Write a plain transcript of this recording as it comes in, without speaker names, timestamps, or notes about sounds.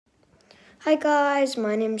Hi guys,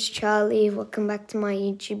 my name's Charlie. Welcome back to my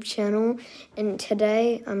YouTube channel. And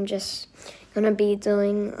today I'm just gonna be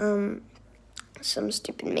doing some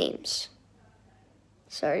stupid memes.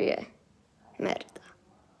 So yeah, merda.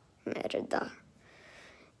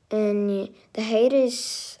 And yeah, the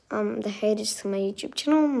haters to my YouTube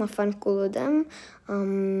channel, my fan call them. I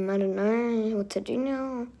don't know what to do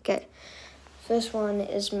now. Okay, first one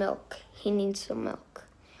is milk. He needs some milk.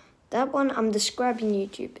 That one I'm describing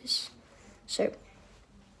YouTubers. So,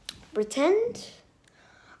 pretend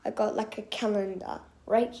I got like a calendar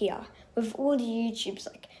right here with all the YouTubes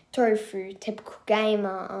like Tofu, Typical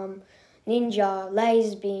Gamer, Ninja,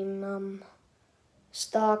 Laserbeam,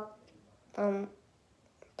 Stark,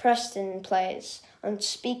 Preston Plays,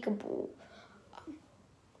 Unspeakable,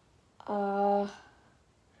 Dan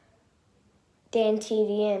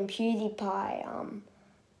TDM, PewDiePie,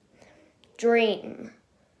 Dream,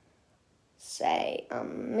 say,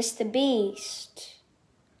 Mr. Beast,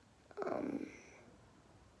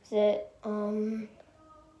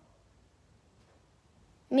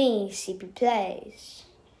 me, CP Plays,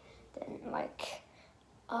 then like,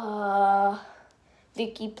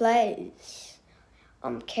 Vicky Plays,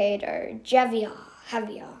 Kato, Javier,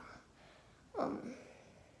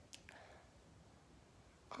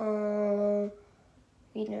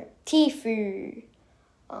 Tifu,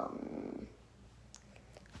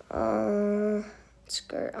 let's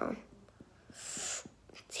go,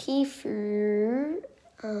 Tifu,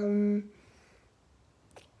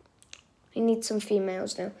 we need some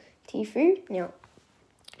females now. Tifu, yeah.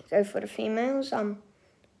 Go for the females.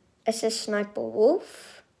 SS Sniper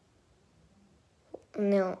Wolf.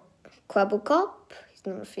 Now, Quabblecop. He's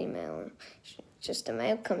not a female. Just a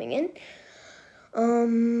male coming in.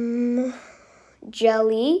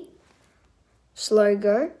 Jelly.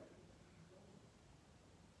 Slogo.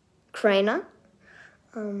 Craner.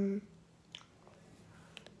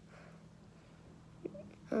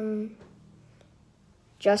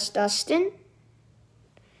 Just Dustin.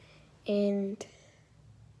 And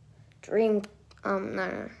Dream,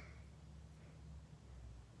 no.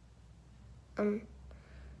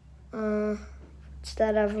 What's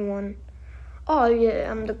that other one? Oh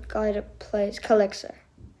yeah, I'm the guy that plays Calexo.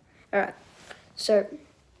 Alright, so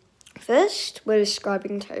first we're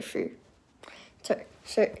describing Tofu. So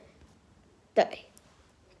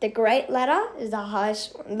the great ladder is the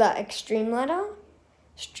highest one. The extreme ladder,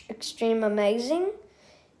 extreme amazing.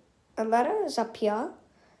 A ladder is up here.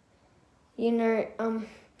 You know,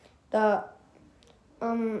 the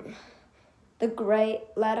great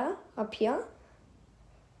ladder up here,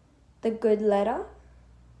 the good ladder,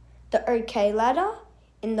 the okay ladder,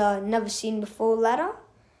 and the never seen before ladder,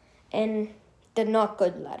 and the not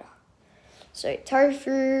good ladder. So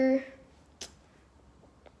Tofu,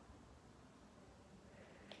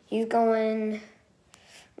 he's going,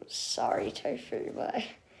 sorry Tofu, but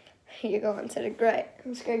you're going to the great.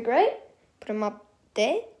 Let's go great, put him up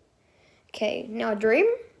there. Okay, now Dream,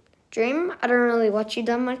 I don't really watch you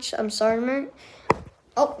that much. I'm sorry, man.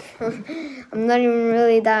 Oh, I'm not even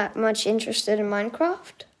really that much interested in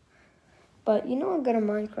Minecraft. But you know I got a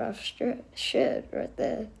Minecraft shirt right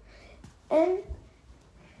there. And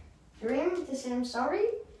Dream, to say I'm sorry,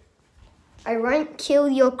 I won't kill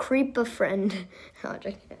your creeper friend. Oh,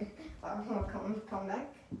 come back.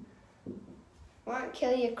 Won't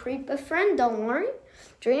kill your creeper friend, don't worry.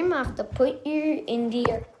 Dream, I have to put you in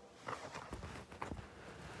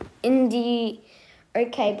the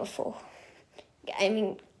okay before. I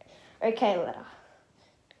mean, okay letter.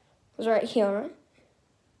 It was right here,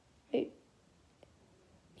 right?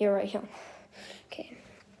 You're right here. Okay.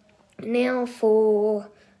 Now for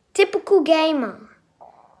Typical Gamer.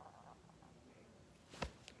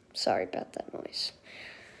 Sorry about that noise.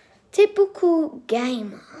 Typical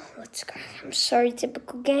Gamer. Let's go. I'm sorry,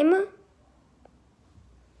 Typical Gamer.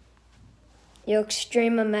 You're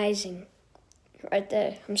extreme amazing. Right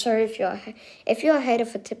there. I'm sorry if you're a hater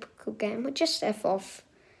for Typical Gamer, just F off.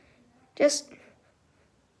 Just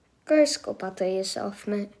go scopato yourself,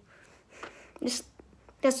 mate.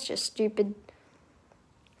 That's just stupid.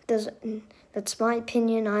 That's my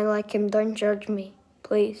opinion. I like him. Don't judge me,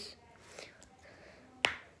 please.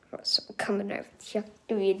 So I'm coming over to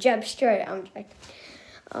do your job straight. I'm joking.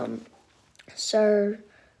 So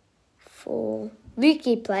for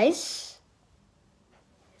Lukey Place,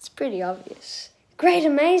 it's pretty obvious. Great,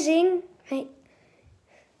 amazing. Hey,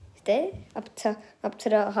 there up to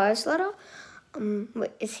the highest ladder.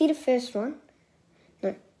 Wait, is he the first one?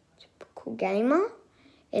 No, Typical Gamer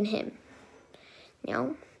and him.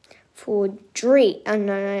 Now for Dree. Oh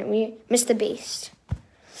no, Mr. Beast.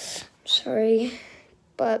 Sorry,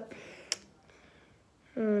 but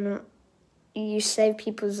I don't know. You save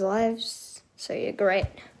people's lives, so you're great.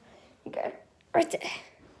 You go right there.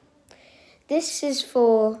 This is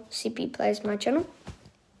for CP Plays My Channel.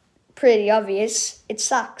 Pretty obvious. It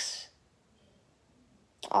sucks.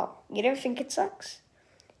 Oh, you don't think it sucks?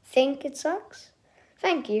 Think it sucks?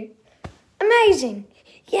 Thank you. Amazing.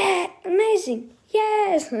 Yeah, amazing.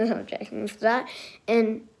 Yes. I'm joking with that.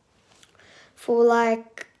 And for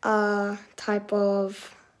like type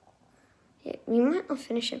of, yeah, we might not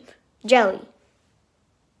finish it. Jelly.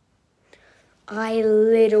 I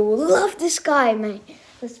little love this guy, mate.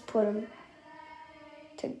 Let's put him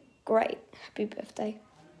to great. Happy birthday.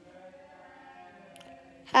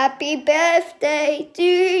 Happy birthday to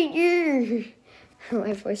you.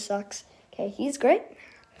 My voice sucks. Okay, he's great.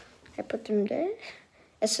 I put him there.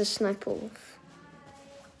 It's a sniper wolf.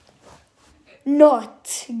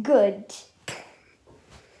 Not good.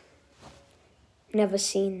 Never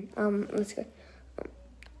seen. Let's go.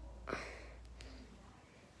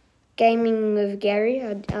 Gaming with Gary.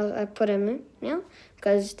 I put him in now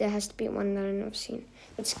because there has to be one that I've never seen.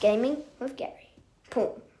 It's gaming with Gary.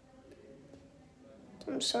 Boom.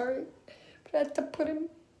 I'm sorry, but I had to put him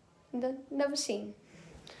in the never seen.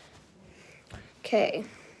 Okay.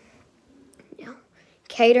 Now,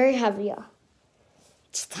 Kato Javier.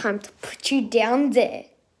 It's time to put you down there.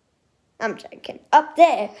 I'm joking. Up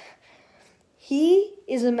there. He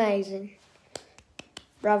is amazing.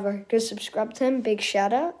 Bravo. Go subscribe to him. Big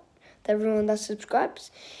shout out to everyone that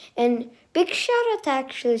subscribes. And big shout out to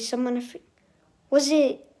actually someone. Was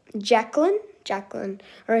it Jacqueline? Jacqueline.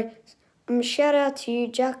 All right. Shout out to you,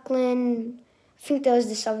 Jacqueline. I think there was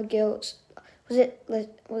this other girl. Was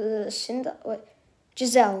it Cinda? What?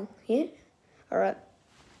 Giselle. Yeah. All right.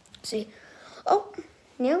 See. Oh,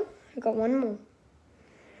 now I got one more.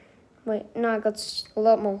 Wait, no, I got a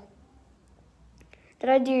lot more. Did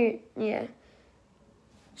I do? Yeah.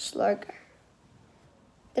 Slogo.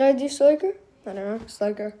 Did I do Slogo? I don't know.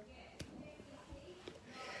 Slogo.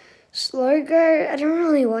 Slogo, I don't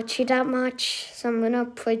really watch you that much, so I'm gonna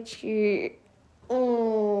put you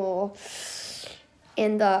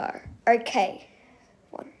in the OK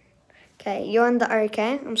one. Okay, you're in the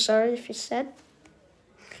OK. I'm sorry if you said.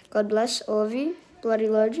 God bless all of you, bloody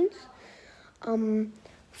legends.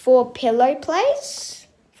 For pillow plays,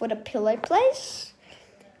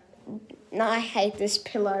 no, I hate this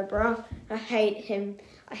pillow, bro. I hate him.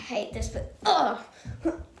 I hate this, but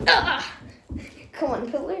come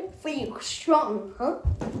on, pillow, for you strong, huh?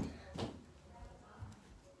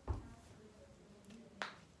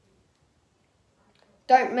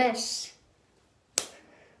 Don't mess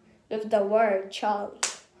with the word Charlie.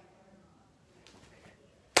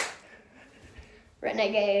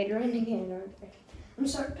 Renegade. I'm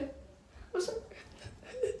sorry.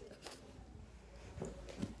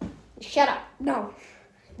 Shut up. No.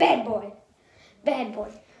 Bad boy.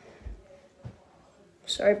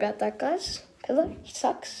 Sorry about that, guys. Pillow, he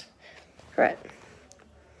sucks. Right.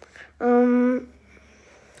 Got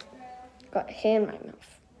hair in my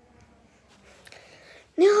mouth.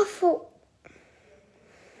 Now for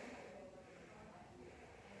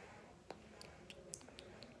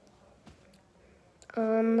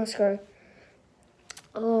let's go.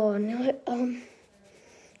 Oh no, I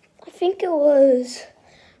think it was.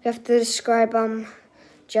 We have to describe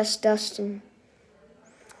just Dustin.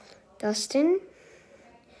 Dustin,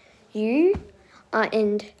 you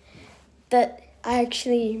and that I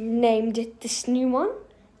actually named it this new one.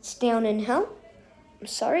 It's down in hell. I'm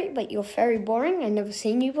sorry, but you're very boring. I've never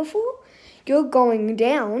seen you before. You're going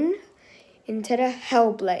down into the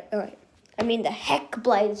hell blade. The heck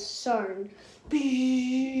blade zone.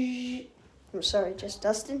 I'm sorry, just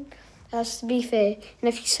Dustin. That has to be fair. And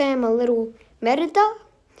if you say I'm a little Merida,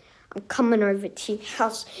 I'm coming over to your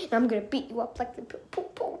house and I'm gonna beat you up like the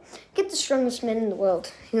Get the strongest man in the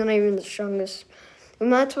world. He's not even the strongest. With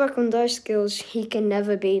my taekwondo skills, he can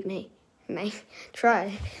never beat me. Mate,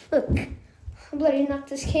 try. Look, I bloody knocked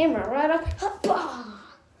this camera right up.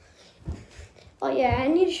 Oh yeah, I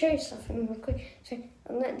need to show you something real quick. So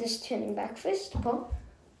I'm not this turning back fist, but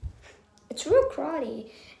it's real karate.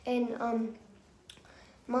 And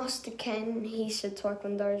Master Ken, he said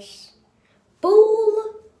taekwondo's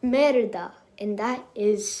bull merda, and that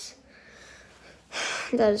is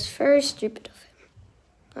very stupid of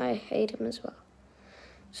him. I hate him as well.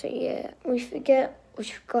 So yeah, we forgot.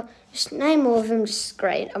 Just name all of them. Just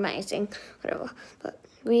great, amazing, whatever. But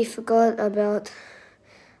we forgot about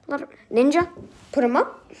a lot of Ninja. Put him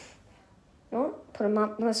up. No, put him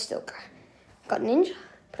up. Let's still go. Got Ninja.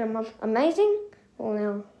 Put him up. Amazing. Well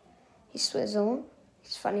now, he swears on.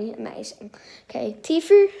 He's funny, amazing. Okay,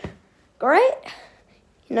 Tfue. Great.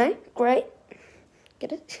 Great.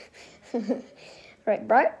 Get it? Right,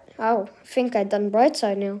 bright. Oh, I think I done bright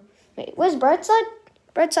side now. Wait, where's bright side?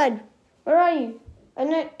 Bright side, where are you? I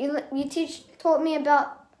know you taught me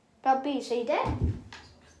about bees. Are you there?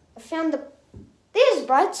 I found there's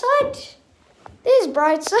bright side. There's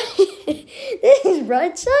bright side. There's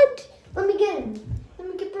bright side. Let me get him. Let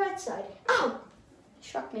me get bright side. Ow!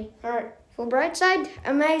 Struck me. All right. For bright side,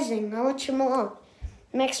 amazing. I'll let you alone.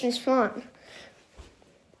 Makes me fun.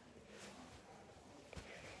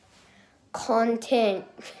 Content.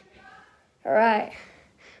 All right.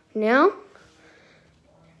 Now,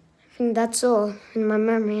 I think that's all in my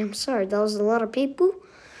memory. I'm sorry. That was a lot of people.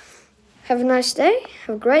 Have a nice day.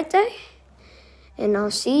 Have a great day. And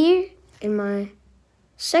I'll see you in my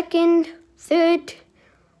second, third,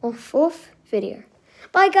 or fourth video.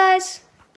 Bye, guys.